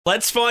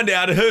Let's find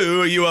out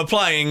who you are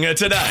playing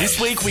today.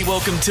 This week we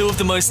welcome two of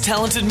the most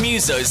talented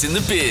musos in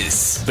the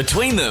biz.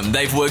 Between them,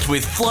 they've worked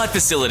with Flight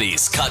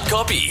Facilities, Cut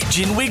Copy,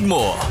 Gin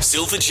Wigmore,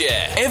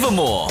 Silverchair,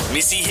 Evermore,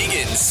 Missy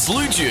Higgins,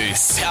 Blue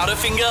Juice,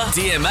 Powderfinger,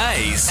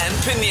 DMAs, and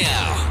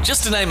Pinyao.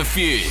 Just to name a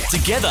few.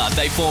 Together,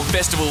 they form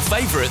festival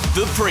favourite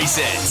The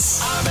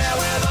Presets.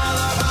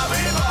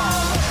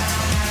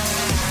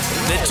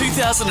 Their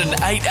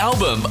 2008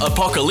 album,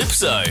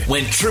 Apocalypso,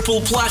 went triple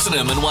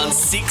platinum and won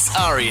 6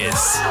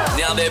 ARIAs.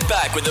 Now they're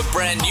back with a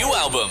brand new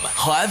album,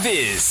 High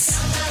Viz.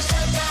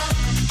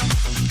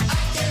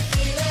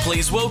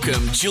 Please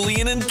welcome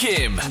Julian and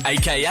Kim,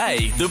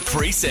 a.k.a. The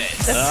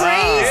Presets. The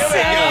Presets.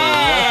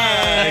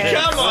 Hey,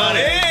 come on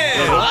in.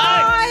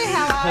 Hi,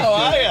 How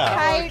are you?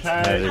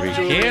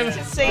 Good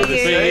to see you.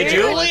 Hey,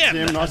 Julian.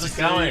 Tim, nice to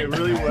see you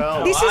really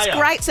well. This is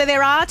great. So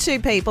there are two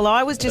people.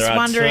 I was just There are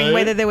wondering two?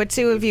 whether there were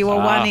two of you or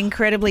one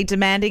incredibly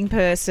demanding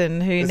person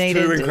who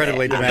needed... Two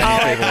incredibly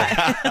demanding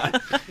people.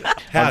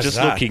 I'm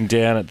just looking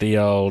down at the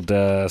old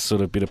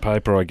sort of bit of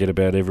paper I get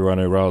about everyone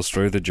who rolls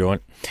through the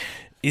joint.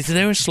 Is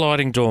there a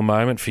sliding door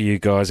moment for you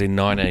guys in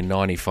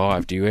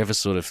 1995? Do you ever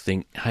sort of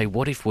think, hey,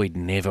 what if we'd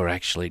never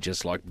actually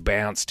just like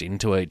bounced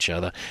into each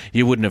other?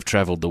 You wouldn't have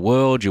travelled the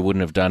world. You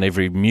wouldn't have done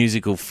every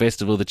musical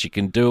festival that you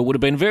can do. It would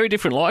have been a very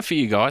different life for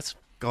you guys.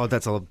 God,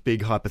 that's a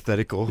big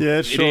hypothetical. Yeah,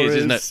 it sure is,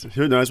 is. isn't it?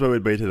 Who knows where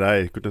we'd be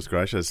today? Goodness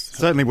gracious.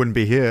 Certainly wouldn't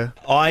be here.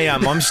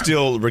 I'm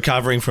still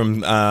recovering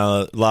from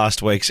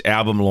last week's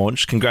album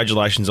launch.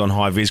 Congratulations on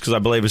High Viz, because I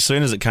believe as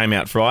soon as it came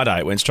out Friday,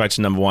 it went straight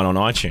to number 1 on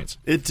iTunes.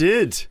 It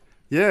did.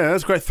 Yeah,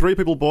 that's great. 3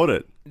 people bought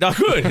it. Oh,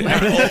 good. all in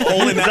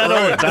Is that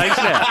all room. it takes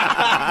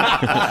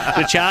now?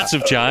 The charts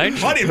have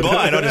changed. I didn't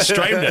buy it, I just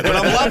streamed it, but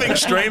I'm loving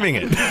streaming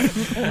it.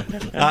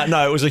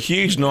 No, it was a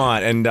huge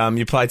night, and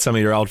you played some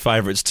of your old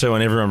favourites too,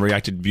 and everyone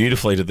reacted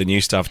beautifully to the new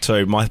stuff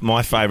too.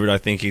 My favourite, I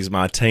think, is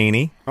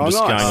Martini. I'm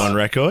just nice. going on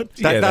record.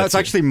 That's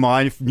actually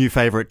my new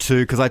favourite too,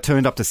 because I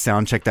turned up to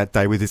Soundcheck that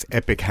day with this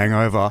epic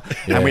hangover,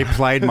 and we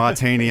played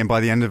Martini, and by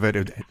the end of it,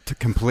 it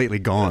completely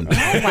gone.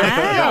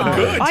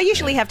 Wow. I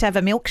usually have to have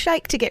a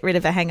milkshake to get rid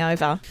of a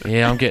hangover.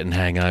 Yeah, I'm getting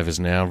hangovers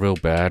now, real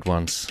bad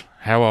ones.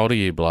 How old are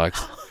you blokes?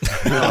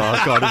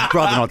 Oh, God, I'd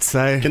rather not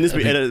say. Can this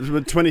be edited?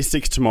 We're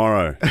 26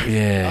 tomorrow.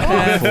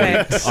 Yeah.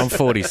 Perfect. I'm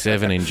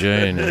 47 in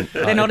June. And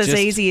They're not as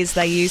easy as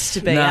they used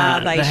to be, Nah,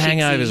 are they? the Shixie?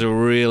 hangovers are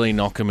really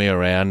knocking me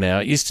around now.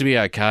 It used to be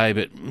okay,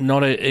 but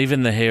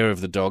even the hair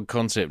of the dog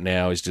concept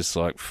now is just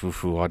like,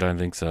 I don't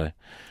think so.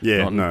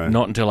 Yeah,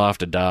 Not until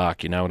after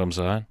dark, you know what I'm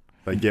saying?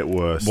 They get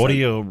worse. What are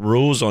your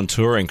rules on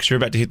touring? Because you're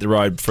about to hit the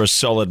road for a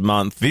solid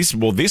month. This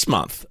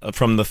month,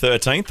 from the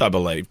 13th, I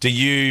believe. Do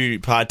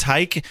you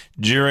partake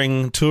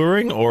during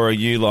touring, or are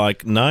you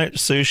like, no,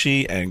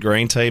 sushi and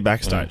green tea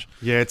backstage?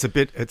 Yeah, it's a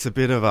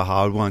bit of a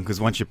hard one, because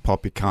once you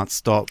pop, you can't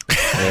stop.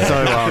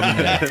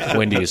 So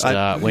When do you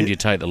start? When do you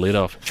take the lid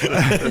off?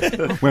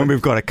 when we've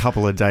got a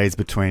couple of days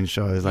between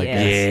shows, I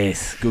guess.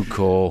 Yes, good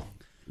call.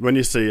 When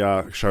you see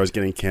shows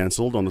getting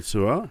cancelled on the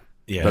tour,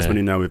 Yeah. that's when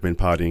you know we've been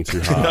partying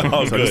too hard.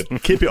 Oh, so good.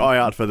 just keep your eye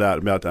out for that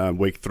about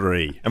week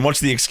 3. And what's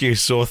the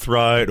excuse? Sore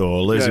throat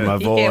or losing my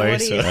Yeah, what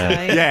voice? do you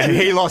say? Yeah,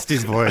 he lost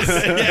his voice. Do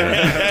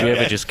you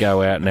ever just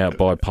go out and out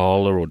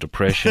bipolar or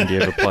depression? Do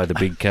you ever play the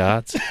big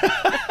cards?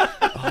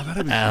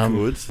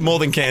 Good. More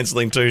than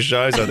cancelling 2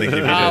 shows, I think. If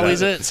you do Oh, that.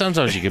 is it?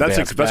 Sometimes you can bounce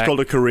That's back. called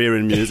a career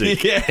in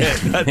music. Yeah,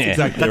 that's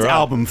exactly That's right.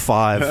 album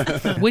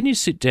 5. When you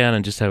sit down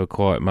and just have a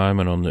quiet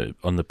moment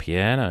on the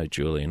piano,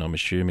 Julian, I'm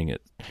assuming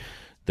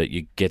that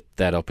you get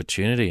that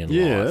opportunity in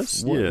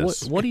Yes, life.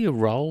 yes. What do you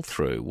roll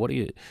through?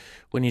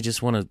 When you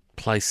just want to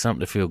play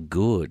something to feel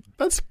good?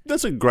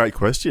 That's a great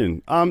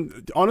question.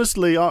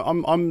 Honestly,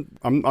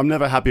 I'm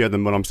never happier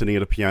than when I'm sitting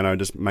at a piano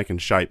just making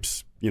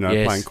shapes,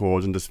 Yes. playing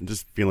chords and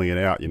just feeling it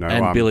out,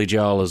 And Billy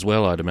Joel as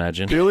well, I'd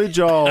imagine. Billy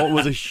Joel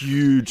was a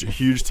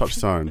huge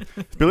touchstone.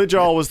 Billy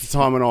Joel was the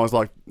time when I was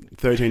like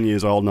 13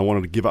 years old and I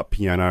wanted to give up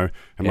piano,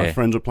 and my Yeah.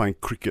 friends were playing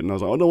cricket, and I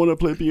was like, I don't want to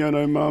play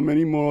piano, Mum,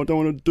 anymore. I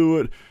don't want to do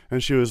it.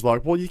 And she was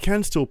like, well, you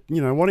can still, why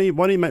don't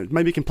you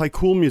maybe you can play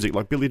cool music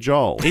like Billy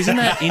Joel. Isn't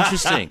that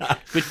interesting?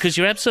 Because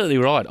you're absolutely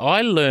right.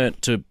 I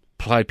learnt to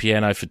play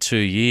piano for 2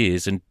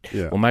 years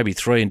or maybe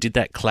 3, and did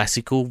that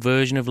classical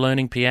version of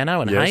learning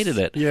piano and Yes. hated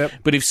it. Yep.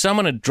 But if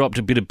someone had dropped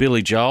a bit of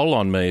Billy Joel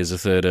on me as a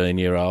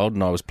 13-year-old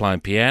and I was playing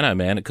piano,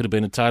 man, it could have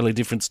been a totally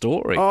different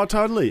story. Oh,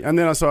 totally. And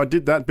then so I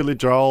did that, Billy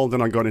Joel,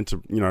 then I got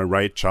into,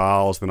 Ray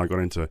Charles, then I got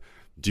into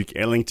Duke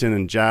Ellington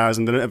and jazz,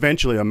 and then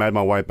eventually I made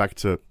my way back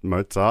to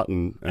Mozart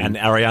and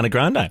Ariana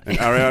Grande. and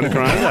Ariana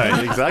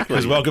Grande. Exactly.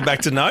 Because welcome back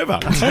to Nova.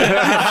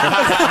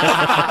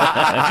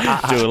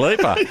 Dua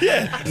Lipa.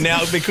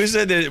 Now, because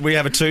we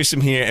have a twosome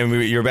here and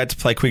you're about to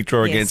play quick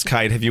draw Yes. against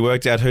Kate, have you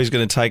worked out who's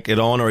going to take it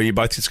on, or are you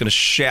both just going to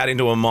shout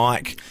into a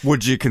mic?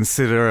 Would you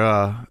consider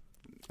a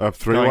going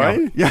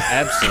three-way? up? Yeah.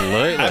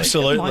 Absolutely. Oh my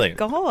Absolutely.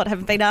 God,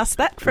 haven't been asked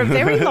that for a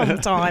very long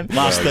time.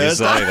 Last Sorry to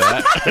Thursday. say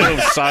that. It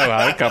was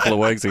Soho a couple of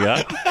weeks ago.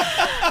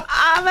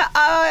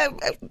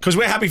 Because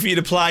we're happy for you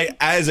to play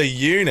as a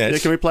unit. Yeah,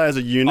 can we play as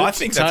a unit? I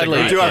think that's Totally.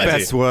 a We great do our idea.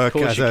 best work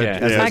Of course as you a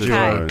can. as a Okay,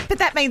 duo. but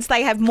that means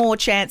they have more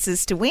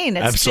chances to win.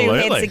 It's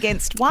Absolutely. two heads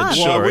against one.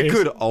 Sure Well, we is.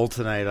 could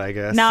alternate, I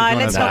guess. No, if you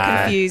let's wanna-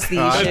 not confuse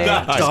the issue.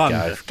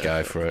 Done.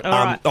 Go for it.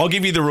 All right. I'll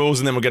give you the rules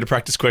and then we'll get a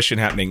practice question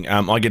happening.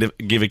 I get to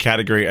give a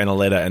category and a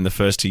letter, and the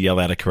first to yell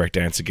out a correct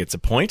answer gets a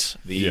point.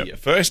 The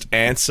first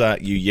answer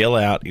you yell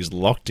out is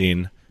locked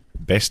in.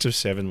 Best of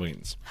 7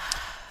 wins.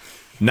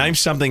 Name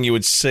something you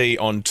would see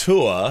on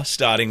tour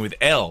starting with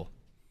L.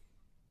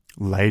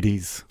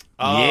 Ladies.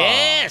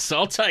 Yes,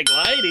 I'll take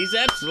ladies.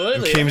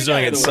 Absolutely. Kim's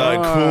doing it so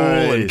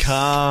cool and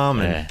calm.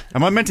 And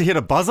Am I meant to hit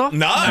a buzzer?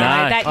 No.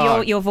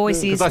 That your voice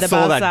is Because I the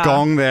saw buzzer. that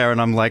gong there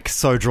and I'm like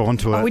so drawn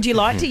to it. Would you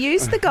like to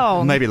use the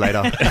gong? Maybe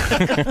later.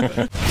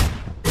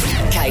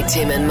 Kate,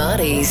 Tim and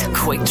Marty's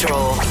Quick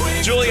Draw.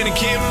 Julian and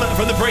Kim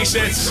from the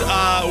Presets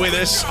are with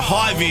us.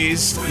 High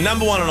Vis,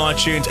 number 1 on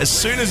iTunes. As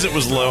soon as it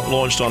was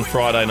launched on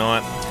Friday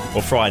night,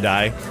 or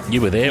Friday,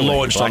 You were there.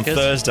 launched on Blackers.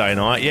 Thursday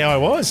night. Yeah, I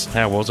was.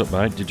 How was it,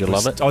 mate? Did you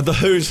love it? Oh, the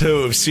who's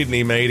who of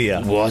Sydney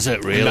media. Was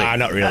it really? No,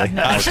 not really.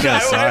 I was going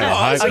to say,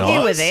 I hope Oh, you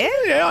not. were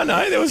there? Yeah, I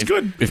know. That was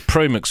good. If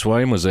Prue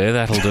McSween was there,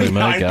 that'll do me,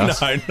 No,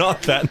 Gus.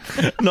 not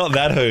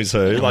that who's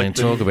who. I mean,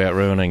 talk about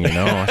ruining your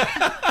night.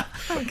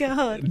 Oh,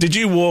 God. Did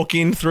you walk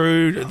in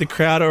through the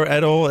crowd or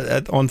at all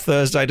on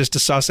Thursday just to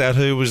suss out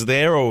who was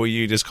there, or were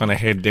you just kind of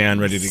head down,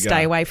 ready to Stay go?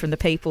 away from the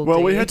people. Well,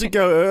 do we you? had to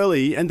go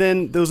early, and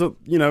then there was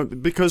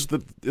because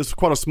it's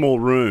quite a small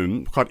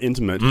room, quite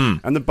intimate,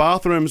 and the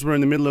bathrooms were in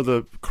the middle of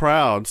the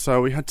crowd,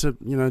 so we had to,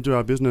 do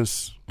our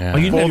business. Yeah. Oh,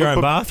 you didn't have your own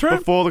be- bathroom?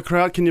 Before the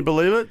crowd, can you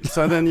believe it?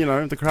 So then,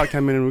 the crowd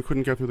came in and we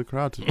couldn't go through the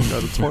crowd to go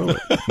to the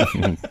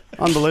toilet.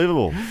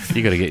 Unbelievable.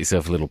 You got to get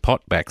yourself a little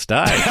pot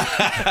backstage.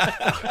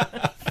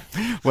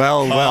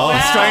 well,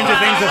 stranger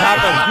things have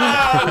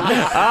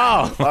happened.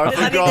 I I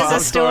think forgot.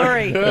 there's a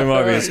story. There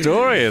might be a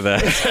story of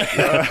that.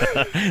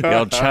 The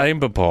old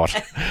chamber pot.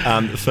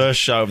 The first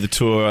show of the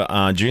tour,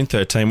 June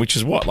 13, which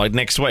is like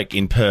next week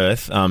in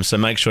Perth. So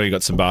make sure you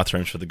got some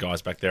bathrooms for the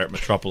guys back there at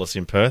Metropolis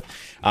in Perth.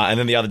 And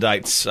then the other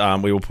dates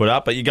we will put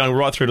up. But you're going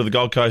right through to the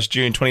Gold Coast,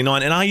 June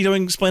 29. And are you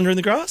doing Splendour in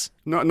the Grass?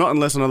 Not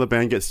unless another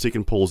band gets sick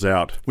and pulls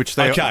out. Which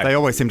they Okay.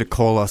 always seem to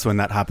call us when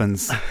that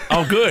happens.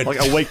 Oh, good.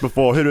 Like a week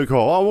before, who do we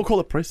call? Oh, we'll call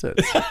it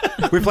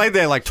Presets. We played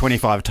there like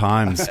 25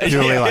 times,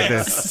 purely like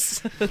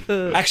this.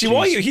 Actually,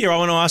 while you're here, I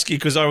want to ask you,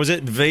 because I was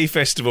at V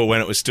Festival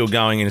when it was still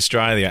going in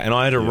Australia, and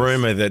I had a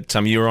rumour that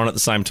you were on at the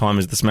same time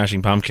as the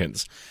Smashing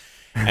Pumpkins.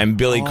 And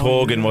Billy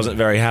Corgan wasn't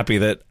very happy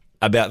that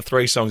about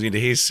 3 songs into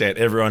his set,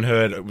 everyone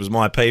heard it was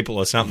My People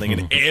or something,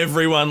 and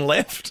everyone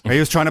left. He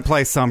was trying to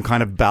play some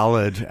kind of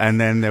ballad, and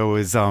then there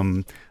was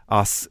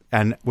us,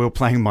 and we were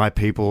playing My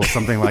People or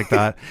something like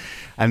that.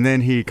 And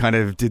then he kind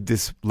of did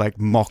this like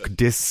mock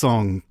diss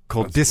song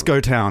called Disco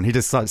Town. He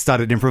just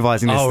started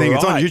improvising this Oh, thing.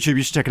 It's on right. YouTube.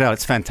 You should check it out.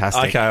 It's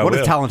fantastic. Okay, I what a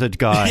will. talented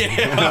guy.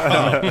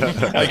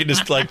 I can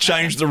just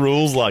change the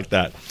rules like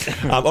that.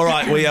 All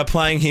right, we are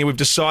playing here. We've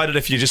decided,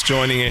 if you're just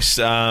joining us,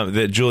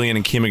 that Julian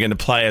and Kim are going to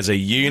play as a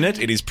unit.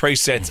 It is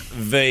Presets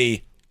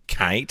v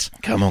Kate.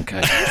 Come on,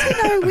 Kate. I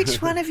don't know which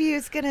one of you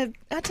is going to...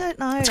 I don't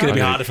know. It's going to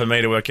be harder for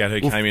me to work out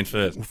who came in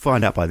first. We'll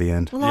find out by the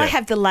end. Well, I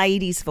have the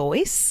lady's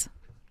voice.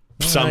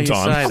 Sometime. You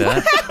say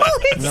that.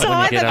 It's Not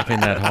when you get either- up in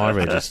that high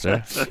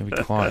register. It's going to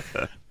be quiet.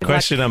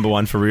 Question number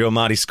 1 for real.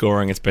 Marty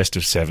scoring. It's best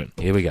of 7.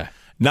 Here we go.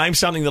 Name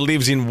something that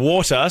lives in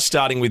water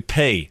starting with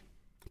P.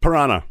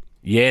 Piranha.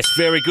 Yes,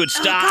 very good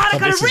God, start.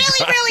 I've got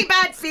a really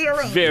bad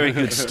feeling. Very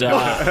good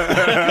start.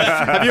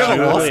 Have you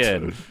ever lost?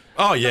 Julian.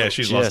 Oh, yeah,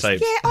 she's lost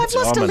heaps. Yeah, I've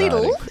lost a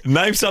little. Dominating.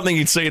 Name something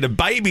you'd see at a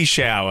baby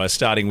shower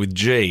starting with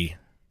G.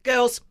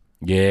 Girls.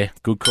 Yeah,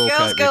 good call,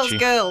 Girls, Kate girls, Ritchie.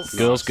 girls.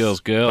 Girls.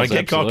 Don't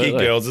get cocky,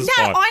 absolutely. girls. It's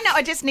No, fine. I know.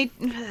 I just need...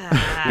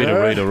 Bit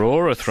of Rita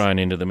Ora thrown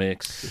into the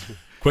mix.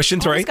 Question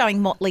I 3. was going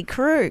Motley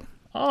Crue.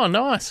 Oh,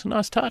 nice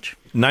touch.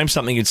 Name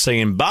something you'd see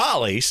in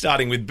Bali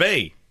starting with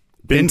B.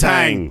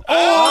 Bintang.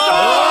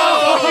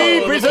 I'm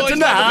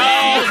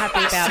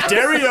happy about it.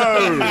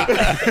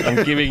 Stereo.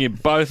 I'm giving you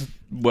both.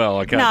 Well,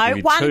 I can't No, give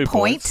you 1 2 point.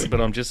 points,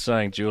 but I'm just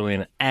saying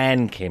Julian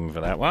and Kim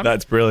for that one.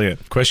 That's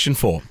brilliant. Question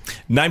 4.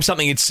 Name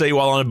something you'd see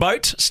while on a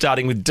boat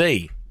starting with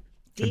D.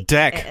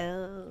 Deck.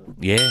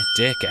 Yeah,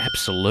 Deck,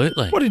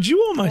 absolutely. What did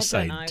you almost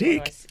say, No,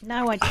 Dick?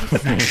 No, I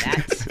didn't say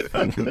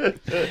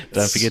that.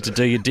 Don't forget to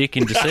do your dick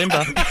in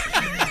December.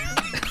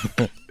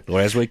 Or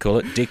as we call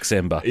it,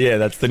 Dicksember. Yeah,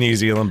 that's the New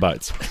Zealand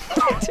boats.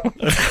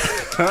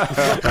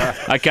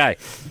 Okay,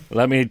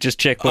 let me just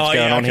check what's Oh,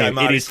 going yeah, on okay, here.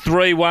 Marty. It is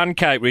 3-1,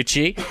 Kate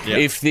Ritchie. Yeah.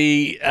 If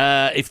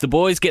the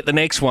boys get the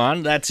next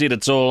one, that's it.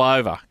 It's all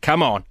over.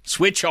 Come on,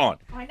 switch on.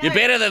 I know. You're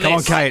better than Come on,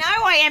 this. Kate. I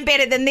know I am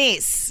better than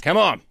this. Come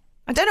on.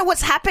 I don't know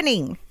what's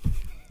happening.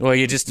 Well,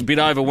 you're just a bit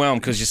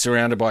overwhelmed because you're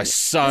surrounded by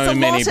so There's a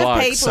many lot of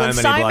blokes. people So and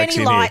many so blokes many in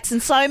here. lights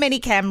and so many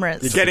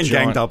cameras. You're getting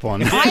giant. ganged up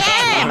on. I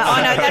am.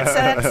 I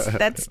know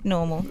that's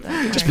normal.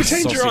 Just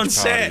pretend you're on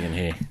Sausage party set. in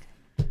here.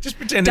 Just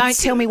pretend Don't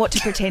it's... tell me what to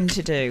pretend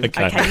to do.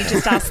 Okay. Okay, you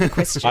just ask the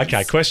questions.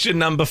 Okay, question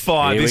number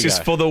 5. Here we This is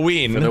go. for the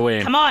win. For the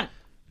win. Come on.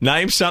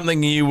 Name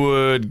something you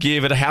would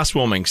give at a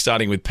housewarming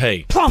starting with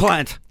P.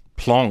 Plant.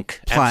 Plonk.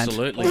 Plant.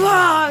 Absolutely.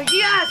 Oh,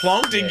 yes.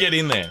 Plonk didn't get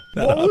in there.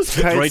 What was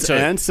Kate's 3-2.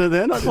 answer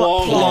then?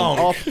 Plonk.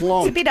 Oh,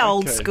 plonk. It's a bit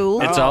old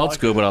school. It's old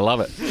school, but I love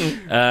it.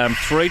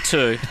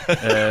 3-2.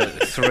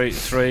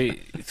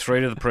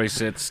 3 to the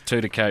presets,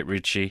 2 to Kate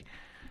Ritchie.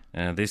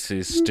 This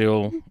is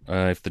still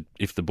if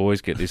the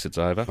boys get this, it's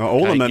over. Oh, all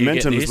the Kate, you get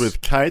momentum is this.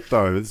 with Kate,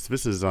 though.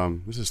 This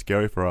is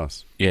scary for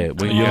us. Yeah,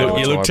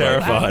 You look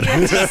terrified.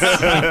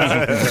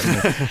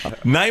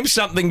 Name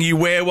something you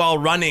wear while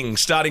running,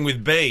 starting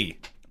with B.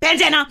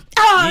 Bandana.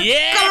 Oh,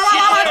 Yes,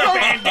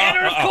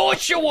 bandana, of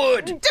course you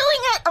would.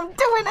 I'm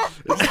doing it.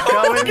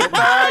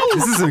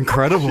 This is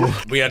incredible.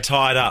 We are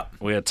tied up.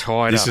 We are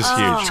tied This up. is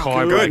huge.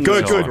 Tie-breaking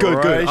Good.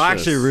 time. I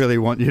actually really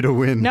want you to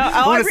win. No,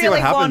 I wanna see what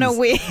really want to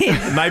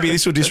happens. win. Maybe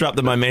this will disrupt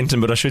the momentum,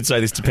 but I should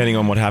say this depending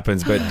on what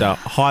happens. But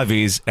Hive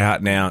is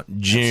out now.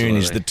 June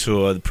is the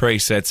tour. The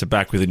presets are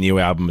back with a new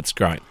album. It's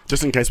great.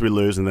 Just in case we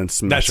lose and then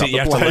smash That's up it. You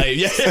the have to play.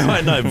 leave. Yeah,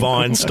 I know,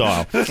 Vine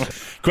style.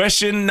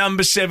 Question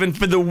number 7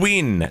 for the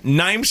win.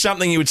 Name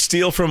something you would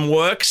steal from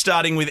work,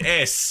 starting with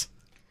S.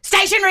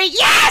 Stationery.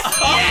 Yes.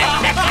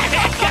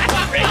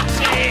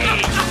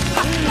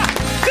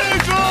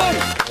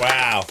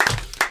 Wow.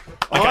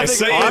 I Okay,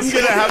 think I'm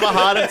going to have a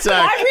heart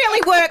attack. I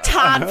really worked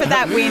hard for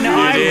that win.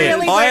 I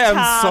really I worked am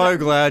hard. so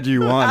glad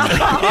you won.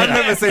 I've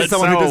never seen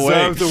someone so who are we.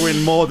 deserves to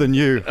win more than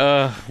you.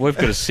 We've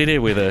got to sit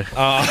here with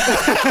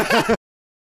her.